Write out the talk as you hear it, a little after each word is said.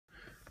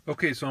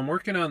Okay, so I'm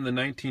working on the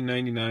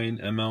 1999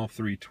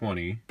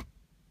 ML320.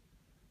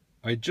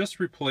 I just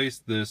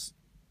replaced this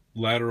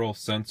lateral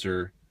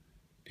sensor.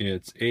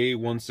 It's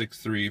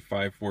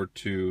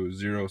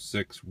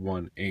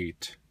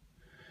A16354200618.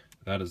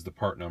 That is the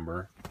part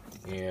number.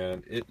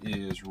 And it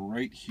is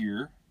right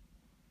here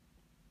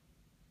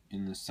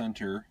in the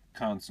center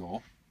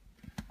console.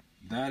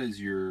 That is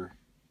your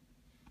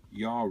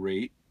yaw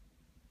rate.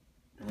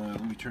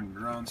 Let me turn it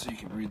around so you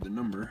can read the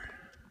number.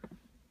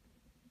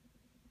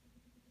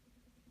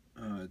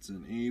 It's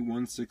an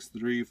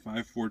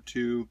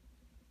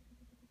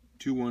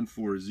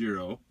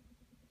A163542140.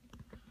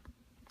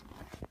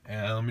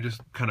 And let me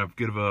just kind of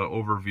give an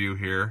overview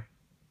here.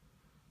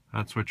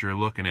 That's what you're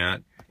looking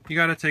at. You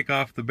got to take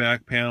off the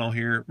back panel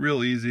here,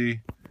 real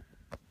easy.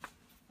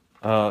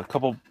 A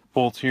couple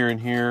bolts here and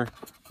here.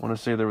 I want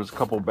to say there was a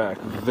couple back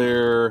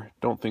there.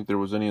 Don't think there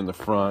was any in the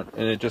front,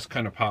 and it just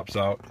kind of pops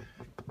out.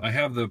 I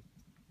have the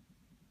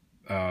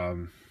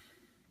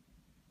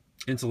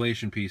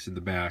insulation piece in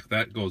the back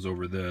that goes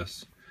over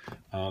this.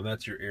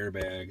 That's your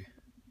airbag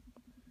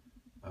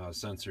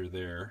sensor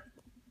there.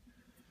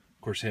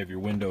 Of course, you have your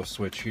window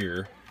switch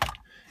here,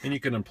 and you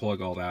can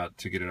unplug all that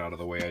to get it out of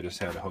the way. I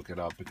just had to hook it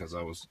up because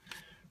I was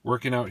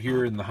working out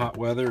here in the hot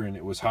weather and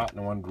it was hot and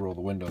I wanted to roll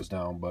the windows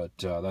down, but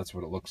that's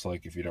what it looks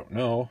like if you don't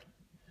know.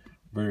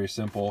 Very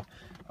simple.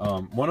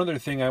 One other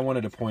thing I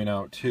wanted to point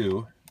out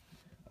too,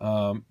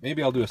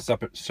 maybe I'll do a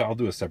separate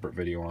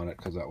video on it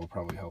because that will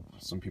probably help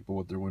some people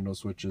with their window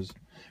switches.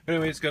 But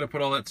anyways, got to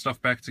put all that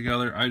stuff back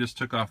together. I just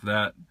took off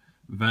that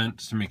vent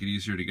to make it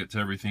easier to get to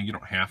everything. You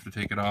don't have to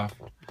take it off.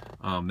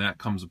 That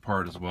comes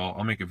apart as well.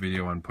 I'll make a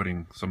video on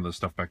putting some of the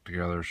stuff back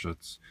together so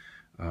it's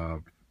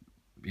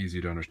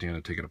easy to understand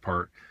to take it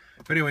apart.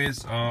 But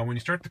anyways, when you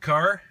start the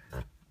car,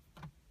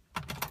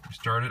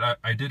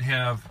 I did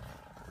have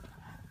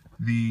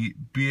the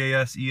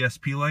BAS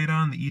ESP light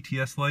on, the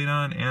ETS light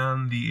on,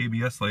 and the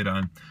ABS light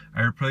on.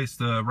 I replaced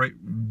the right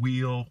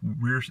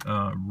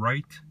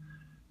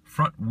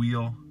front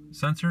wheel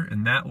sensor,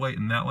 and that light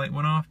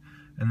went off.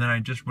 And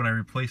then when I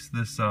replaced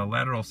this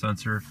lateral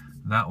sensor,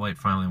 that light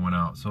finally went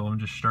out. So let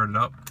me just start it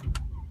up.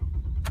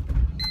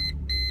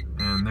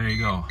 And there you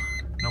go.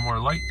 No more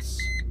lights.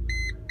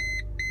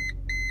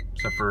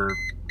 Except for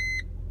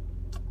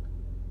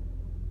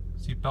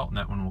seatbelt, and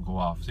that one will go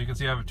off. So you can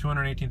see I have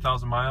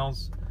 218,000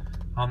 miles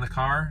on the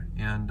car,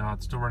 and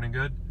it's still running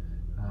good.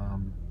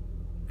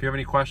 If you have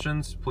any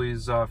questions,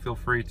 please feel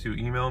free to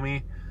email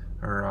me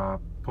or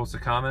post a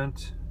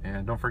comment.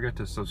 And don't forget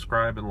to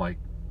subscribe and like.